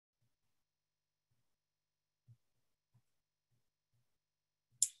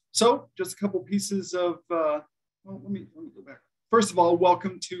So just a couple pieces of, well, let me go back. First of all,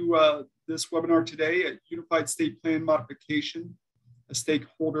 welcome to this webinar today at Unified State Plan Modification, a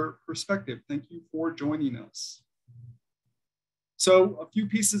Stakeholder Perspective. Thank you for joining us. So a few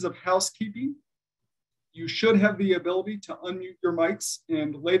pieces of housekeeping. You should have the ability to unmute your mics,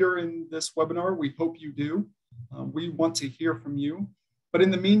 and later in this webinar, we hope you do. We want to hear from you. But in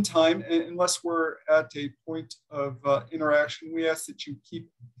the meantime, unless we're at a point of interaction, we ask that you keep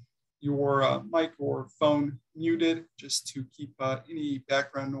your mic or phone muted just to keep any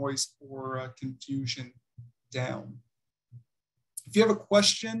background noise or confusion down. If you have a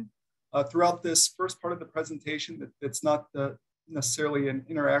question throughout this first part of the presentation that's not necessarily an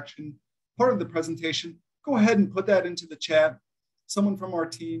interaction part of the presentation, go ahead and put that into the chat. Someone from our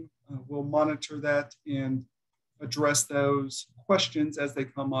team will monitor that and address those questions as they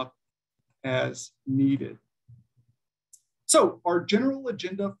come up as needed. So our general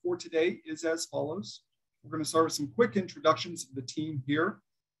agenda for today is as follows. We're going to start with some quick introductions of the team here.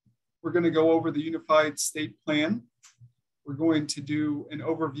 We're going to go over the Unified State Plan. We're going to do an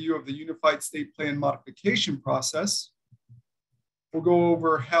overview of the Unified State Plan modification process. We'll go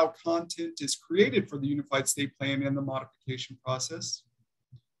over how content is created for the Unified State Plan and the modification process.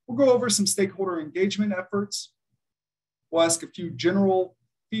 We'll go over some stakeholder engagement efforts. We'll ask a few general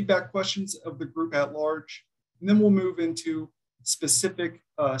feedback questions of the group at large, and then we'll move into specific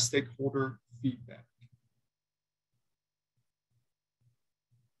stakeholder feedback.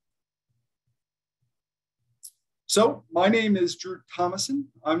 So my name is Drew Thomason.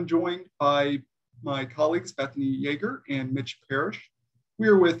 I'm joined by my colleagues, Bethany Yeager and Mitch Parrish. We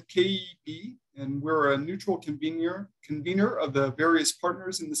are with KEB, and we're a neutral convener of the various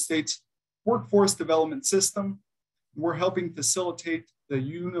partners in the state's workforce development system. We're helping facilitate the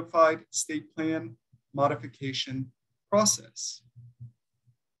Unified State Plan modification process.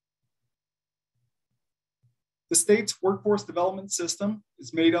 The state's workforce development system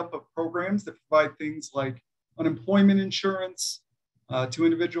is made up of programs that provide things like unemployment insurance to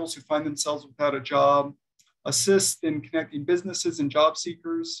individuals who find themselves without a job, assist in connecting businesses and job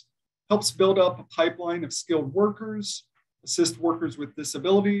seekers, helps build up a pipeline of skilled workers, assist workers with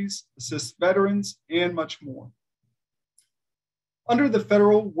disabilities, assist veterans, and much more. Under the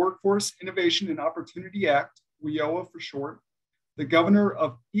Federal Workforce Innovation and Opportunity Act, WIOA for short, the governor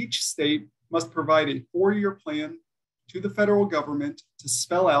of each state must provide a 4-year plan to the federal government to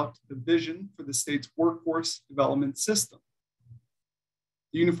spell out the vision for the state's workforce development system.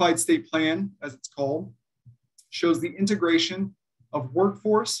 The Unified State Plan, as it's called, shows the integration of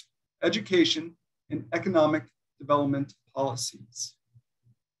workforce, education, and economic development policies.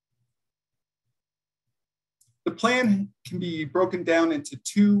 The plan can be broken down into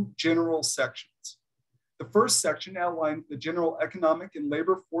 2 general sections. The first section outlines the general economic and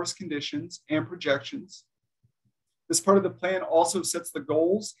labor force conditions and projections. This part of the plan also sets the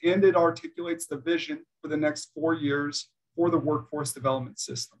goals, and it articulates the vision for the next 4 years for the workforce development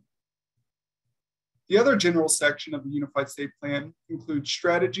system. The other general section of the Unified State Plan includes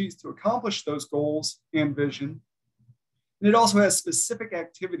strategies to accomplish those goals and vision. And it also has specific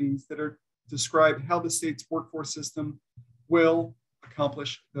activities that are describe how the state's workforce system will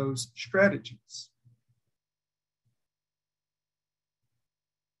accomplish those strategies.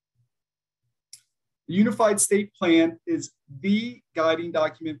 The Unified State Plan is the guiding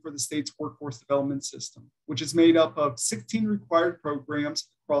document for the state's workforce development system, which is made up of 16 required programs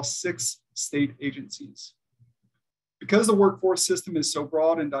across 6 state agencies. Because the workforce system is so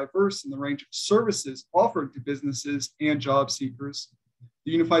broad and diverse in the range of services offered to businesses and job seekers,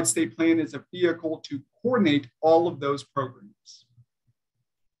 the Unified State Plan is a vehicle to coordinate all of those programs.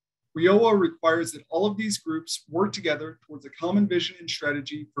 WIOA requires that all of these groups work together towards a common vision and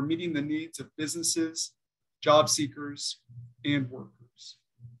strategy for meeting the needs of businesses, job seekers, and workers.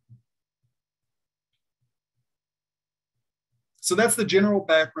 So that's the general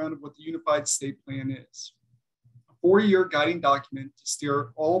background of what the Unified State Plan is. A 4-year guiding document to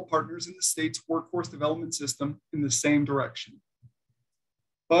steer all partners in the state's workforce development system in the same direction.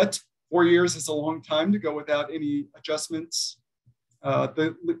 But 4 years is a long time to go without any adjustments.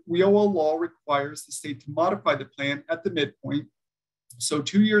 The WIOA law requires the state to modify the plan at the midpoint, so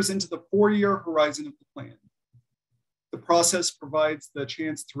 2 years into the 4-year horizon of the plan. The process provides the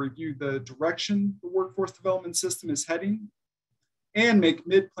chance to review the direction the workforce development system is heading and make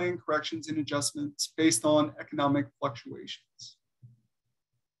mid-plan corrections and adjustments based on economic fluctuations.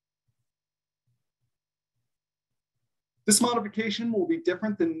 This modification will be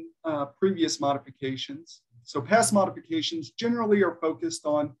different than previous modifications. So past modifications generally are focused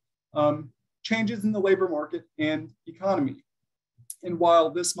on changes in the labor market and economy. And while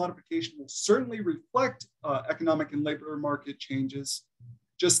this modification will certainly reflect economic and labor market changes,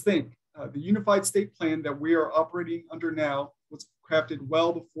 just think, the unified state plan that we are operating under now was crafted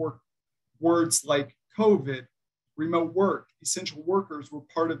well before words like COVID, remote work, essential workers were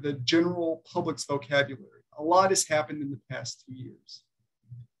part of the general public's vocabulary. A lot has happened in the past 2 years.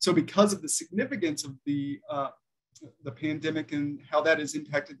 So because of the significance of the pandemic and how that has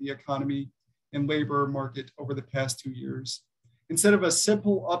impacted the economy and labor market over the past 2 years, instead of a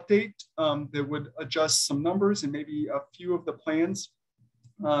simple update that would adjust some numbers and maybe a few of the plans,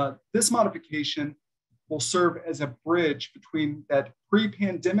 this modification will serve as a bridge between that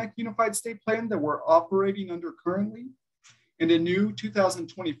pre-pandemic unified state plan that we're operating under currently and a new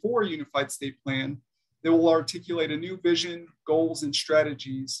 2024 unified state plan that will articulate a new vision, goals, and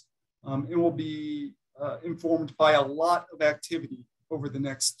strategies, and will be informed by a lot of activity over the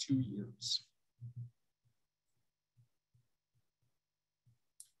next 2 years.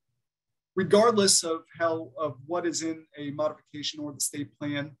 Regardless of what is in a modification or the state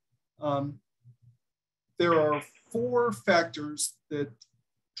plan, there are 4 factors that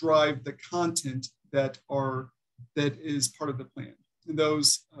drive the content that is part of the plan. And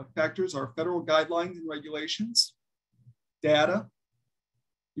those factors are federal guidelines and regulations, data,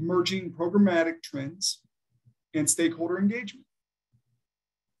 emerging programmatic trends, and stakeholder engagement.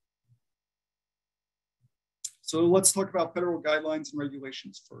 So let's talk about federal guidelines and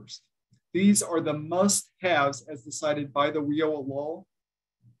regulations first. These are the must-haves as decided by the WIOA law.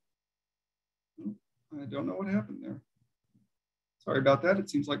 I don't know what happened there. Sorry about that. It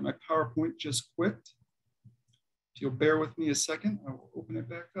seems like my PowerPoint just quit. If you'll bear with me a second, I will open it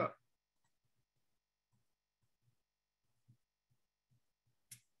back up.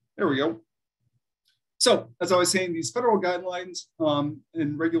 There we go. So, as I was saying, these federal guidelines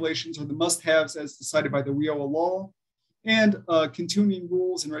and regulations are the must-haves as decided by the WIOA law and continuing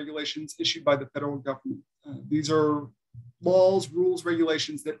rules and regulations issued by the federal government. These are laws, rules,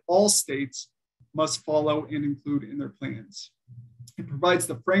 regulations that all states must follow and include in their plans. It provides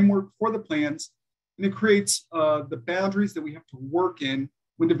the framework for the plans, and it creates the boundaries that we have to work in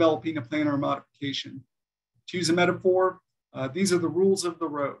when developing a plan or a modification. To use a metaphor, these are the rules of the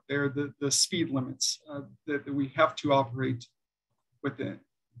road. They're the speed limits that we have to operate within.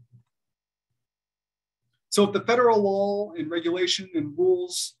 So if the federal law and regulation and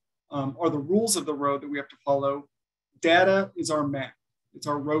rules are the rules of the road that we have to follow, data is our map. It's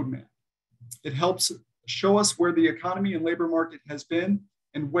our roadmap. It helps show us where the economy and labor market has been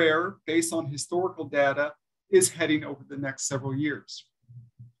and where, based on historical data, is heading over the next several years.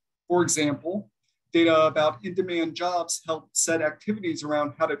 For example, data about in-demand jobs help set activities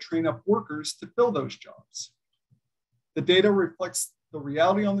around how to train up workers to fill those jobs. The data reflects the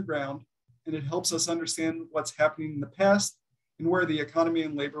reality on the ground, and it helps us understand what's happening in the past and where the economy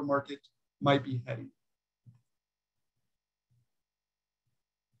and labor market might be heading.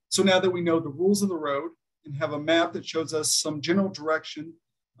 So now that we know the rules of the road and have a map that shows us some general direction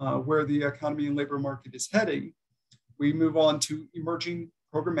where the economy and labor market is heading, we move on to emerging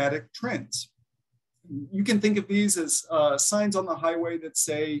programmatic trends. You can think of these as signs on the highway that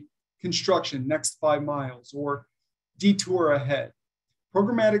say construction next 5 miles or detour ahead.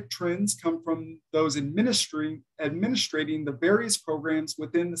 Programmatic trends come from those administrating the various programs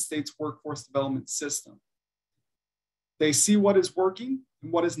within the state's workforce development system. They see what is working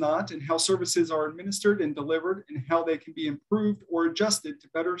and what is not, and how services are administered and delivered, and how they can be improved or adjusted to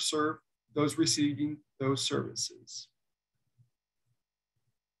better serve those receiving those services.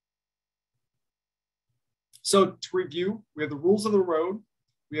 So to review, we have the rules of the road,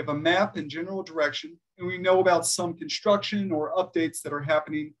 we have a map and general direction, and we know about some construction or updates that are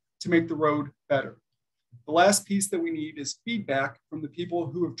happening to make the road better. The last piece that we need is feedback from the people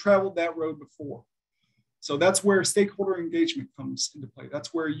who have traveled that road before. So that's where stakeholder engagement comes into play.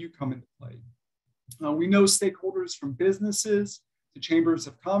 That's where you come into play. We know stakeholders from businesses to chambers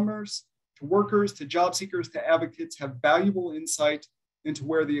of commerce, to workers, to job seekers, to advocates have valuable insight into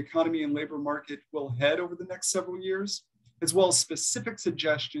where the economy and labor market will head over the next several years, as well as specific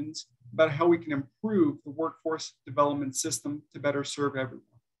suggestions about how we can improve the workforce development system to better serve everyone.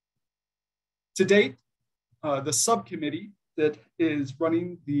 To date, the subcommittee that is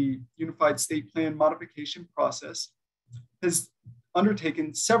running the Unified State Plan modification process has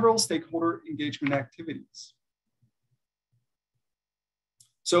undertaken several stakeholder engagement activities.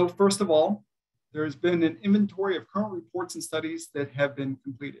 So first of all, there has been an inventory of current reports and studies that have been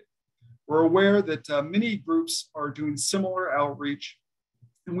completed. We're aware that many groups are doing similar outreach,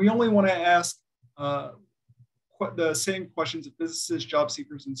 and we only want to ask the same questions that businesses, job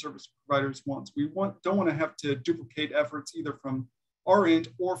seekers, and service providers want. We don't want to have to duplicate efforts either from our end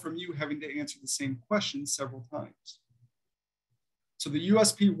or from you having to answer the same questions several times. So the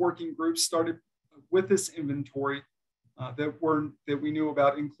USP working group started with this inventory that we knew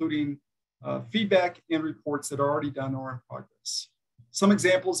about, including feedback and reports that are already done or in progress. Some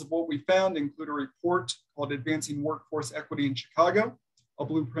examples of what we found include a report called Advancing Workforce Equity in Chicago, a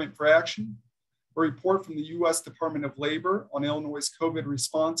blueprint for action, a report from the US Department of Labor on Illinois' COVID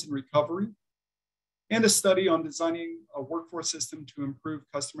response and recovery, and a study on designing a workforce system to improve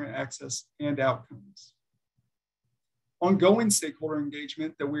customer access and outcomes. Ongoing stakeholder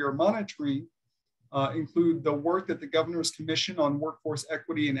engagement that we are monitoring include the work that the Governor's Commission on Workforce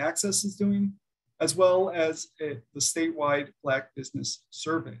Equity and Access is doing, as well as the statewide Black Business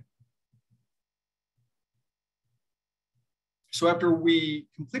Survey. So after we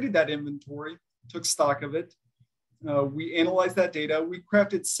completed that inventory, took stock of it, we analyzed that data. We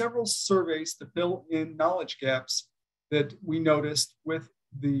crafted several surveys to fill in knowledge gaps that we noticed with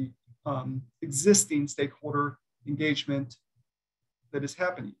the existing stakeholder engagement that is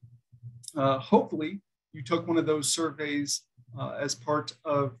happening. Hopefully, you took one of those surveys as part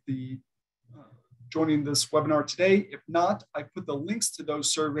of the joining this webinar today. If not, I put the links to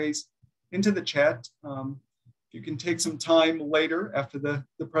those surveys into the chat. You can take some time later after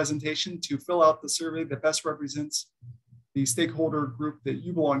the presentation to fill out the survey that best represents the stakeholder group that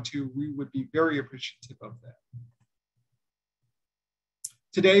you belong to. We would be very appreciative of that.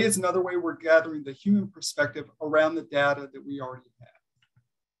 Today is another way we're gathering the human perspective around the data that we already have.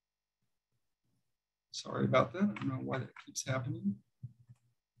 Sorry about that. I don't know why that keeps happening.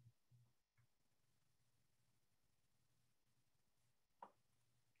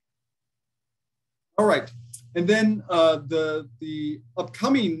 All right. And then the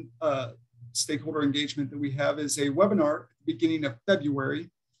upcoming stakeholder engagement that we have is a webinar at the beginning of February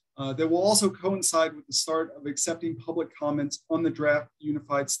that will also coincide with the start of accepting public comments on the draft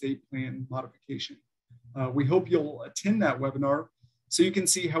Unified State Plan modification. We hope you'll attend that webinar so you can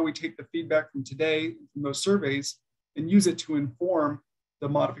see how we take the feedback from today, from those surveys, and use it to inform the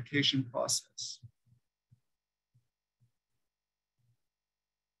modification process.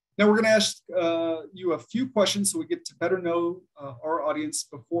 Now we're going to ask you a few questions so we get to better know our audience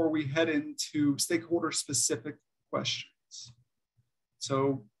before we head into stakeholder specific questions.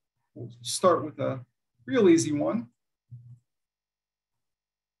 So we'll start with a real easy one.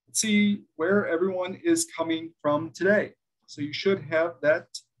 Let's see where everyone is coming from today. So you should have that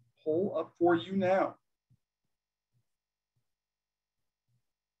poll up for you now.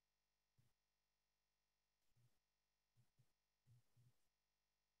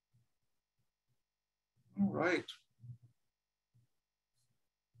 All right.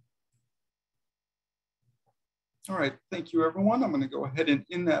 All right, thank you everyone. I'm going to go ahead and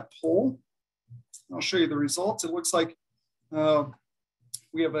end that poll. I'll show you the results. It looks like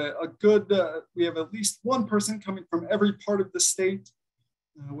we have we have at least one person coming from every part of the state,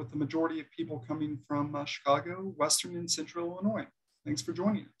 with the majority of people coming from Chicago, Western and Central Illinois. Thanks for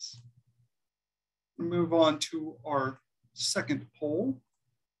joining us. We'll move on to our second poll.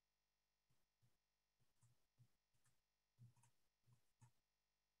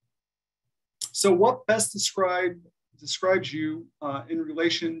 So what best describes you in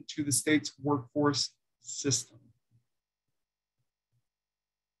relation to the state's workforce system?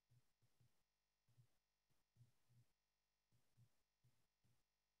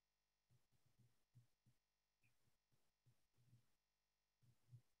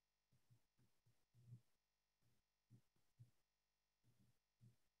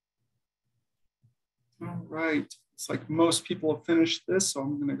 All right, it's like most people have finished this, so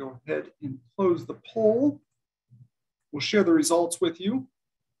I'm going to go ahead and close the poll. We'll share the results with you.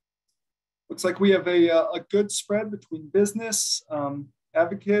 Looks like we have a good spread between business,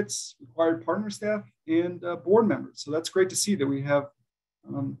 advocates, required partner staff, and board members. So that's great to see that we have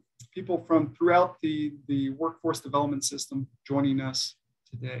people from throughout the workforce development system joining us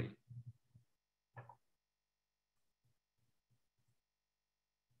today.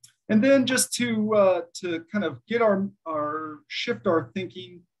 And then just to kind of get shift our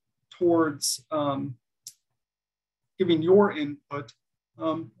thinking towards giving your input,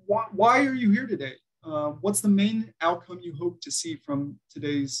 why are you here today? What's the main outcome you hope to see from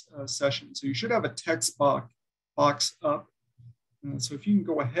today's session? So you should have a text box up. So if you can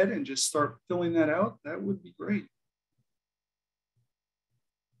go ahead and just start filling that out, that would be great.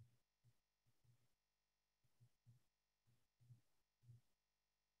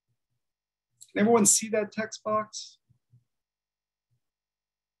 Can everyone see that text box?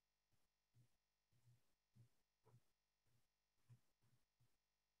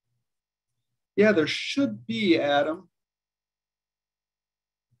 Yeah, there should be, Adam.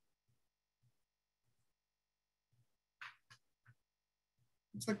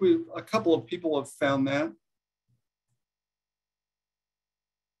 looks like a couple of people have found that.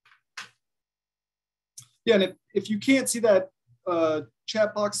 Yeah, and if you can't see that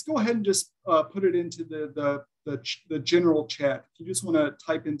chat box, go ahead and just put it into the general chat. If you just want to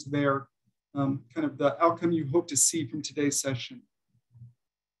type into there kind of the outcome you hope to see from today's session.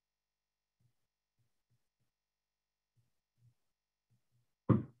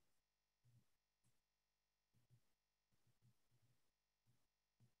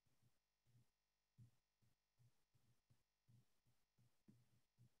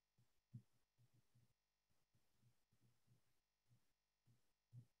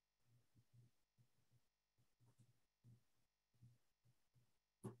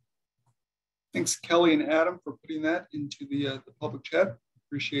 Thanks, Kelly and Adam, for putting that into the public chat.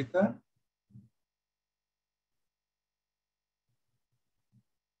 Appreciate that.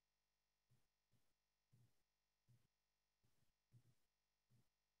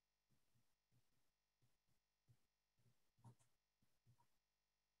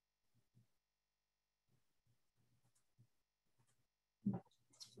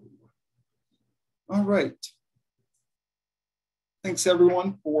 All right. Thanks,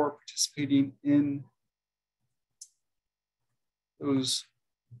 everyone, for participating in those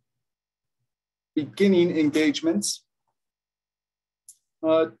beginning engagements.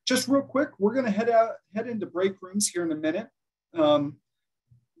 Just real quick, we're going to head into break rooms here in a minute. We'll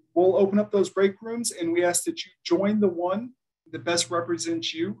open up those break rooms, and we ask that you join the one that best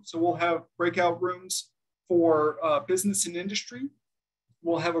represents you. So we'll have breakout rooms for business and industry.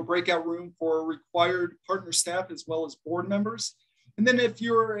 We'll have a breakout room for required partner staff as well as board members. And then if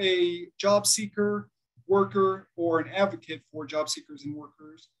you're a job seeker, worker, or an advocate for job seekers and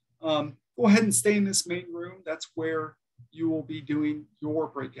workers, go ahead and stay in this main room. That's where you will be doing your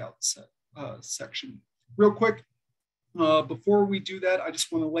breakout section. Real quick, before we do that, I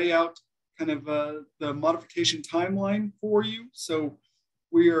just want to lay out kind of the modification timeline for you. So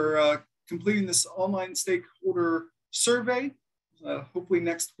we are completing this online stakeholder survey, hopefully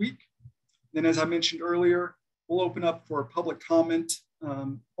next week. Then, as I mentioned earlier, we'll open up for a public comment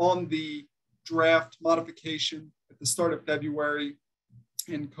on the draft modification at the start of February.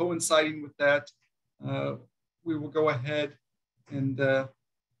 And coinciding with that, we will go ahead and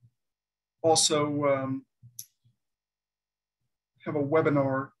also have a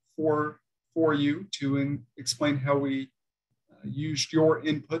webinar for you to explain how we used your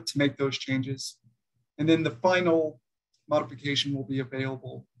input to make those changes. And then the final modification will be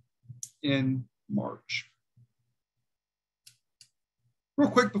available in March. Real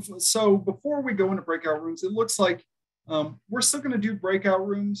quick, before we go into breakout rooms, it looks like we're still going to do breakout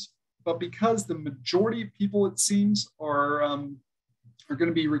rooms, but because the majority of people, it seems, are going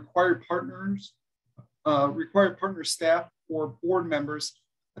to be required partner staff or board members,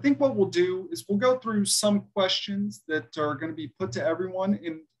 I think what we'll do is we'll go through some questions that are going to be put to everyone,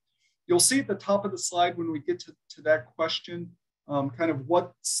 and you'll see at the top of the slide when we get to that question, kind of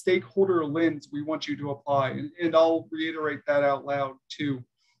what stakeholder lens we want you to apply. And I'll reiterate that out loud too.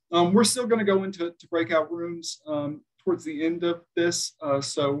 We're still going to go into breakout rooms towards the end of this,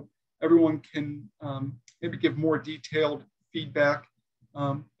 so everyone can maybe give more detailed feedback.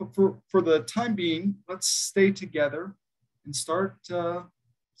 But for the time being, let's stay together and start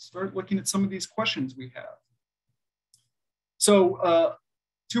looking at some of these questions we have. So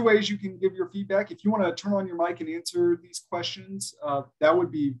two ways you can give your feedback. If you want to turn on your mic and answer these questions, that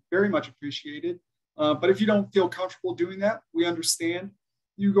would be very much appreciated. But if you don't feel comfortable doing that, we understand.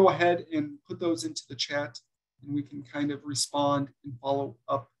 You go ahead and put those into the chat, and we can kind of respond and follow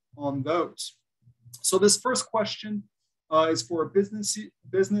up on those. So this first question is for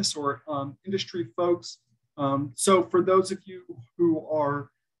business or industry folks. So for those of you who are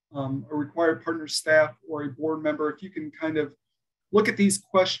a required partner staff or a board member, if you can kind of look at these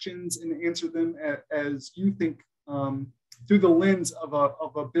questions and answer them as you think through the lens of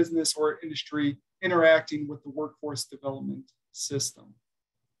a business or industry interacting with the workforce development system.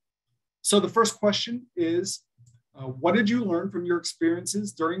 So the first question is, what did you learn from your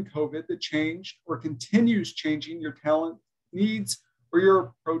experiences during COVID that changed or continues changing your talent needs or your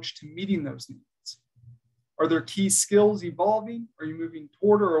approach to meeting those needs? Are there key skills evolving? Are you moving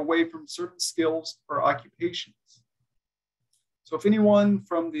toward or away from certain skills or occupations? So if anyone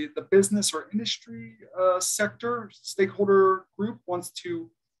from the business or industry sector, stakeholder group wants to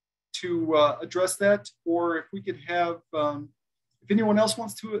address that, or if we could have, if anyone else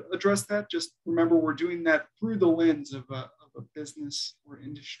wants to address that, just remember we're doing that through the lens of a business or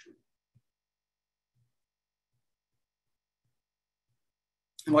industry.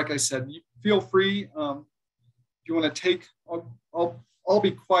 And like I said, you feel free, if you want to take, I'll I'll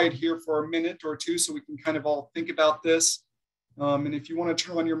be quiet here for a minute or two so we can kind of all think about this. And if you want to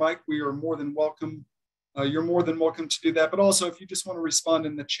turn on your mic, we are more than welcome. You're more than welcome to do that. But also, if you just want to respond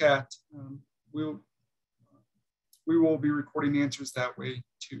in the chat, we will be recording answers that way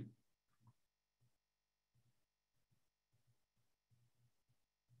too.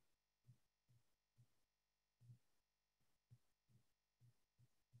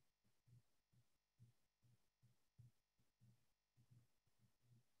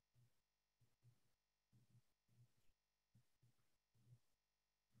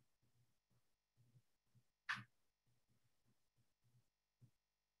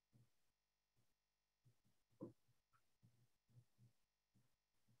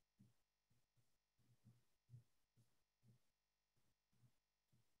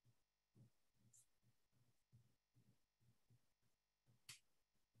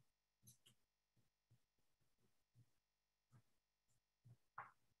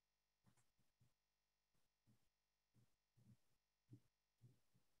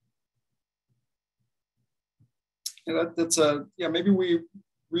 Yeah, maybe we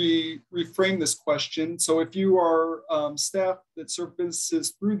reframe this question. So if you are staff that serve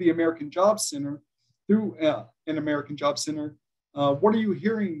businesses through the American Job Center, through an American Job Center, what are you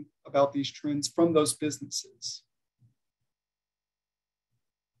hearing about these trends from those businesses?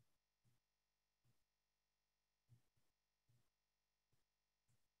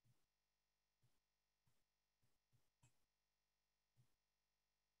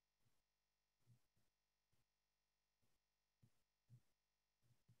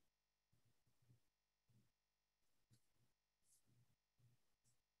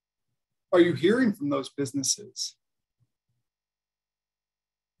 Are you hearing from those businesses?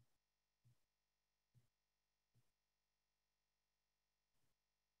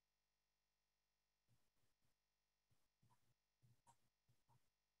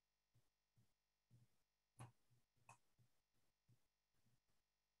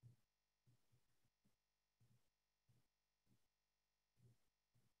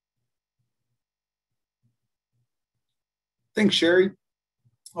 Thanks, Sherry.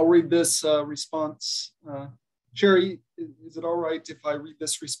 I'll read this response. Sherry, is it all right if I read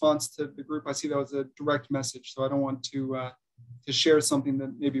this response to the group? I see that was a direct message, so I don't want to share something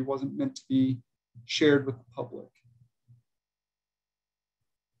that maybe wasn't meant to be shared with the public.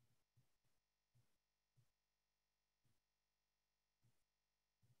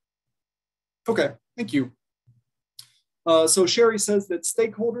 Okay, thank you. So Sherry says that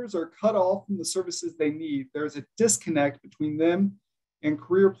stakeholders are cut off from the services they need. There's a disconnect between them and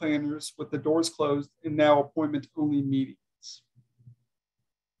career planners with the doors closed and now appointment-only meetings.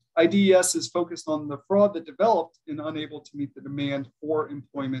 IDES is focused on the fraud that developed and unable to meet the demand for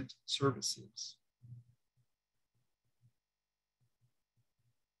employment services.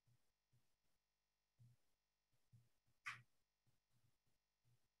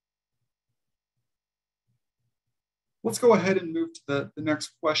 Let's go ahead and move to the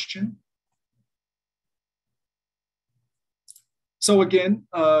next question. So again,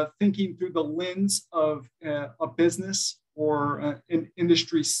 thinking through the lens of a business or an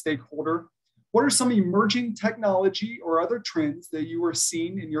industry stakeholder, what are some emerging technology or other trends that you are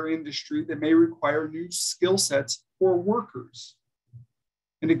seeing in your industry that may require new skill sets for workers?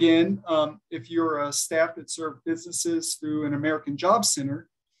 And again, if you're a staff that serve businesses through an American Job Center,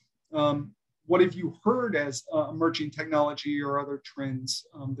 what have you heard as emerging technology or other trends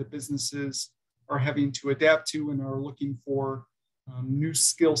that businesses are having to adapt to and are looking for new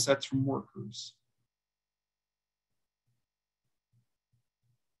skill sets from workers?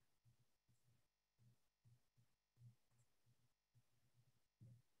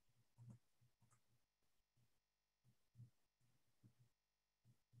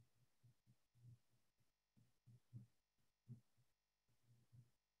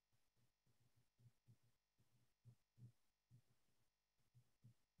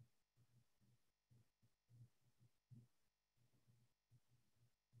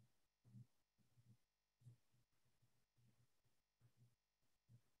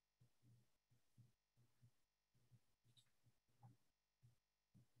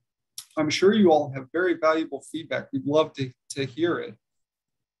 I'm sure you all have very valuable feedback. We'd love to hear it.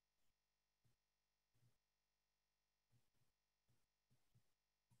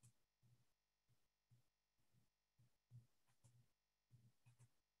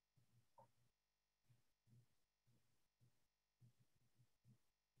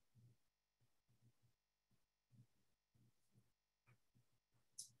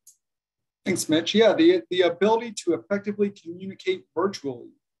 Thanks, Mitch. Yeah, the ability to effectively communicate virtually.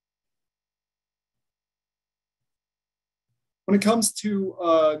 When it comes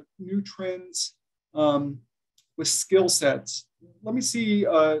to new trends with skill sets, let me see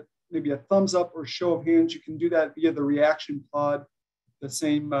maybe a thumbs up or show of hands. You can do that via the reaction pod, the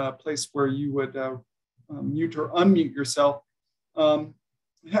same place where you would mute or unmute yourself. How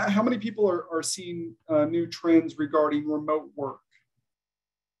many people are seeing new trends regarding remote work?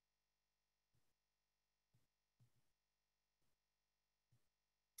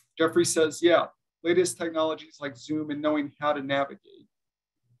 Jeffrey says, yeah, latest technologies like Zoom and knowing how to navigate.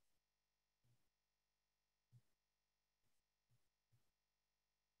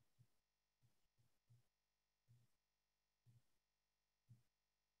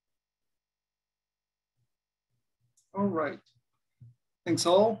 All right. Thanks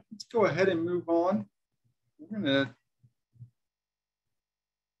all. Let's go ahead and move on. We're gonna,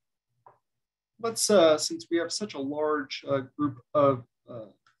 since we have such a large group of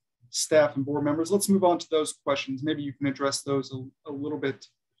staff and board members, let's move on to those questions. Maybe you can address those a little bit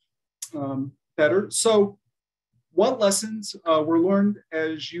better. So what lessons were learned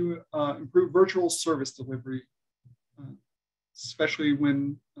as you improve virtual service delivery, especially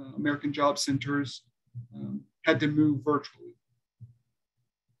when American Job Centers had to move virtually?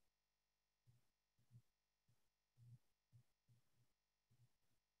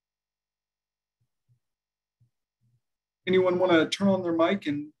 Anyone want to turn on their mic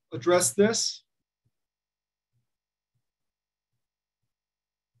and address this?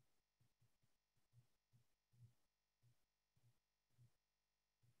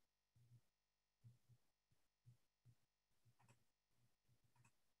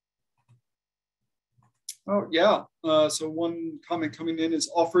 Oh, yeah. So one comment coming in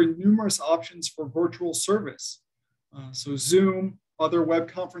is offering numerous options for virtual service. So Zoom, other web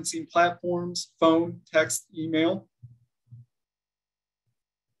conferencing platforms, phone, text, email.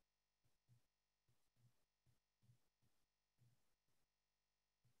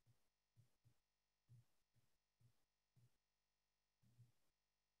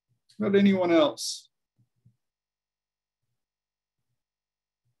 How about anyone else?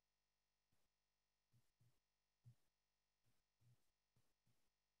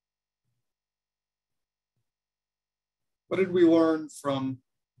 What did we learn from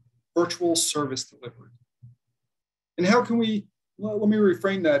virtual service delivery? And how can we, well, let me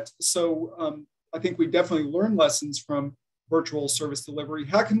reframe that. So I think we definitely learned lessons from virtual service delivery.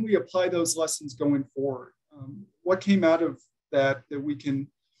 How can we apply those lessons going forward? What came out of that we can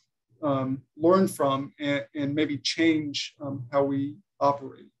learn from and maybe change how we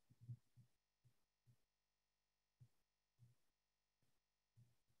operate?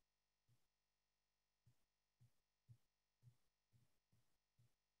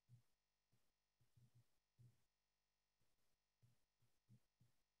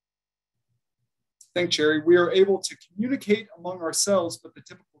 Thanks, Jerry. We are able to communicate among ourselves, but the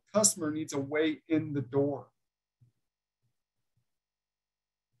typical customer needs a way in the door.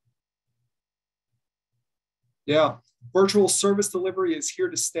 Yeah, virtual service delivery is here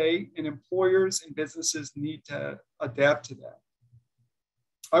to stay, and employers and businesses need to adapt to that.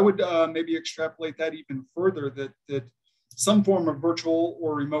 I would maybe extrapolate that even further, that some form of virtual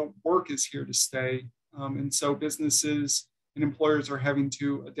or remote work is here to stay. And so businesses and employers are having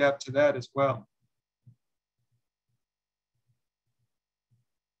to adapt to that as well.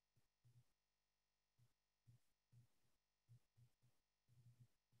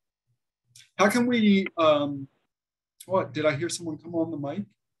 How can we, what, did I hear someone come on the mic?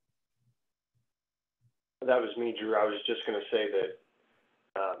 That was me, Drew. I was just going to say that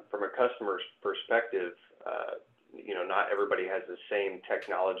from a customer's perspective, not everybody has the same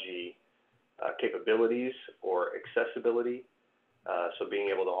technology capabilities or accessibility. So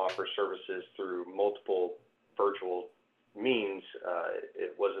being able to offer services through multiple virtual means,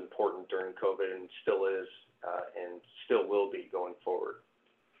 it was important during COVID and still is and still will be going forward.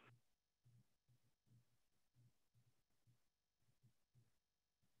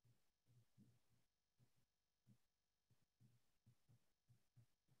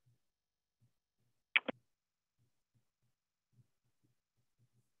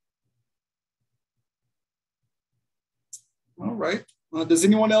 All right. Does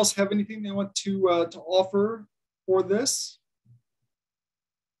anyone else have anything they want to offer for this?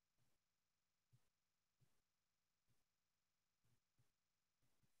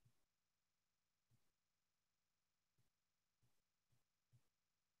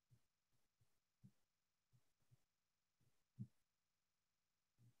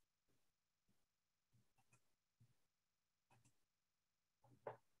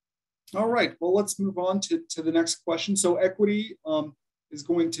 All right, well, let's move on to the next question. So equity is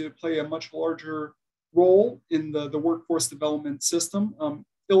going to play a much larger role in the workforce development system.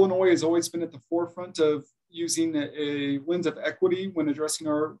 Illinois has always been at the forefront of using a lens of equity when addressing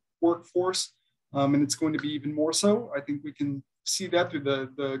our workforce, and it's going to be even more so. I think we can see that through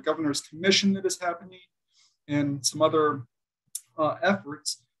the governor's commission that is happening and some other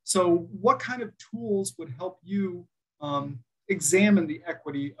efforts. So what kind of tools would help you examine the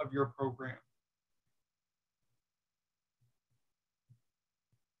equity of your program?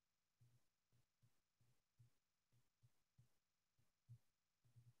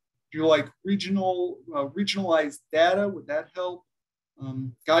 Do you like regionalized data? Would that help?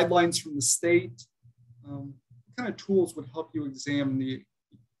 Guidelines from the state? What kind of tools would help you examine the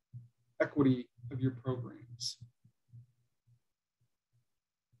equity of your programs?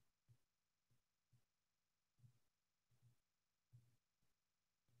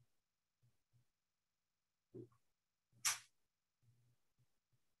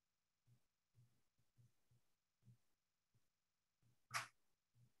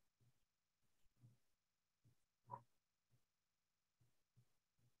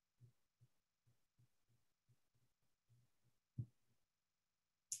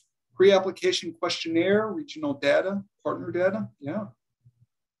 Pre-application questionnaire, regional data, partner data, yeah.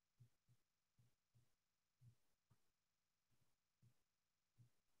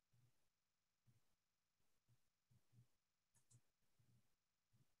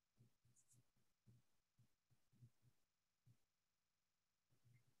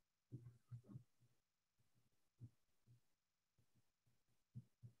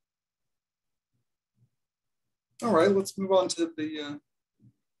 All right, let's move on to the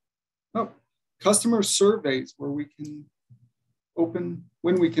customer surveys where we can open,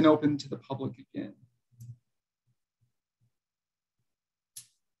 when we can open to the public again.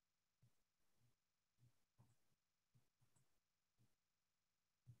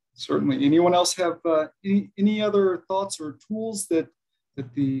 Certainly. Anyone else have any other thoughts or tools that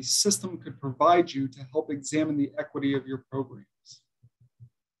the system could provide you to help examine the equity of your programs?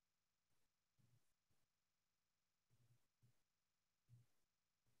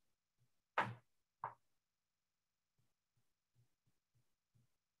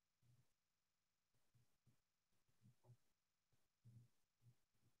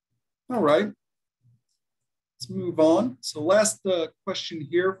 All right, let's move on. So last question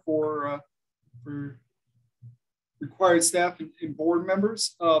here for required staff and board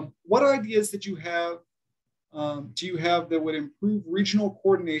members. What ideas did you have, do you have that would improve regional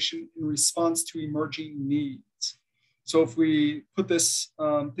coordination in response to emerging needs? So if we put this,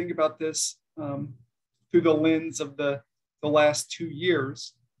 think about this through the lens of the last 2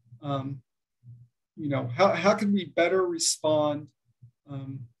 years, you know, how can we better respond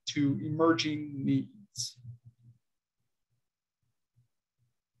to emerging needs?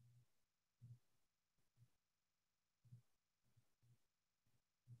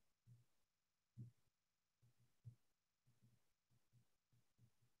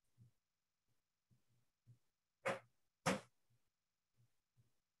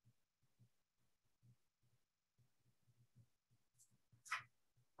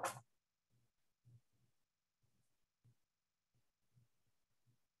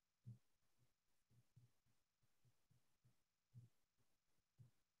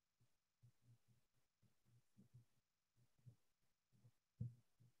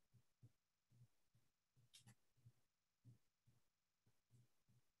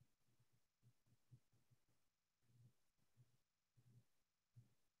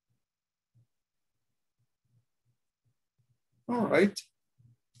 All right.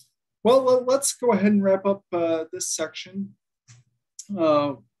 Well, let's go ahead and wrap up this section.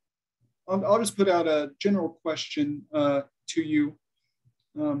 I'll just put out a general question to you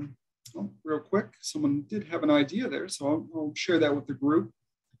real quick. Someone did have an idea there, so I'll share that with the group.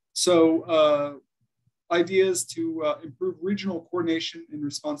 So ideas to improve regional coordination in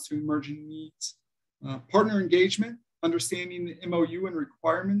response to emerging needs, partner engagement, understanding the MOU and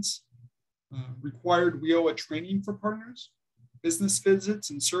requirements, required WIOA training for partners, business visits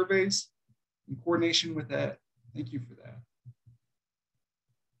and surveys, in coordination with that. Thank you for that.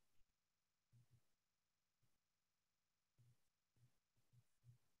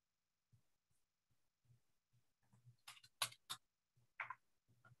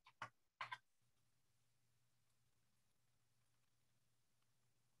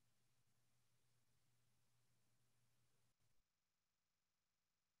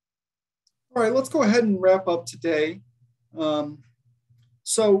 All right, let's go ahead and wrap up today.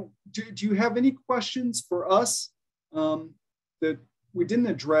 So do you have any questions for us that we didn't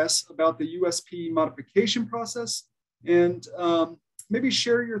address about the USP modification process? And maybe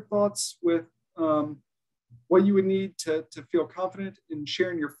share your thoughts with what you would need to feel confident in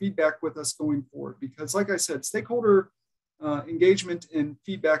sharing your feedback with us going forward. Because like I said, stakeholder engagement and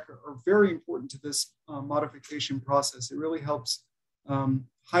feedback are very important to this modification process. It really helps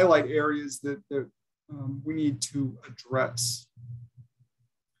highlight areas that we need to address.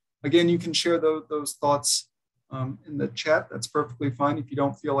 Again, you can share those thoughts in the chat. That's perfectly fine if you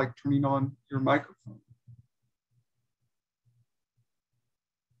don't feel like turning on your microphone.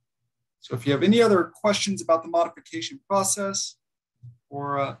 So if you have any other questions about the modification process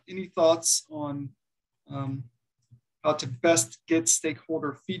or any thoughts on how to best get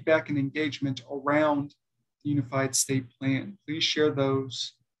stakeholder feedback and engagement around the Unified State Plan, please share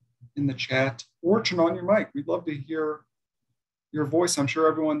those in the chat or turn on your mic. We'd love to hear your voice. I'm sure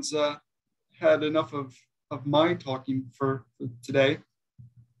everyone's had enough of my talking for today.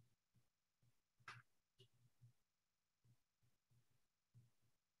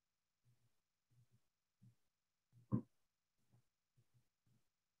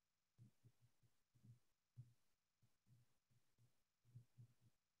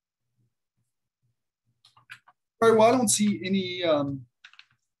 All right, well, I don't see any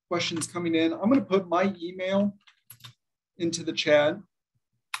questions coming in. I'm going to put my email into the chat.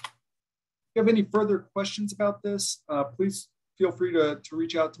 If you have any further questions about this, please feel free to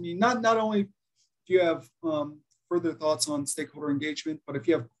reach out to me. Not only if you have further thoughts on stakeholder engagement, but if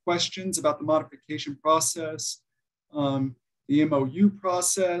you have questions about the modification process, the MOU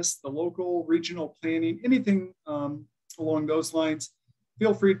process, the local, regional planning, anything along those lines,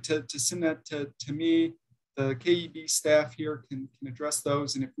 feel free to send that to me. The KEB staff here can address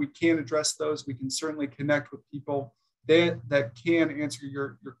those. And if we can't address those, we can certainly connect with people that can answer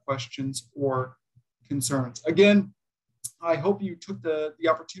your questions or concerns. Again, I hope you took the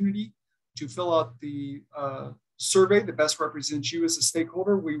opportunity to fill out the survey that best represents you as a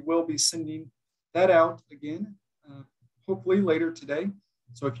stakeholder. We will be sending that out again, hopefully later today.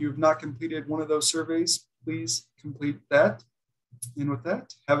 So if you have not completed one of those surveys, please complete that. And with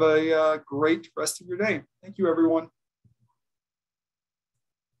that, have a great rest of your day. Thank you, everyone.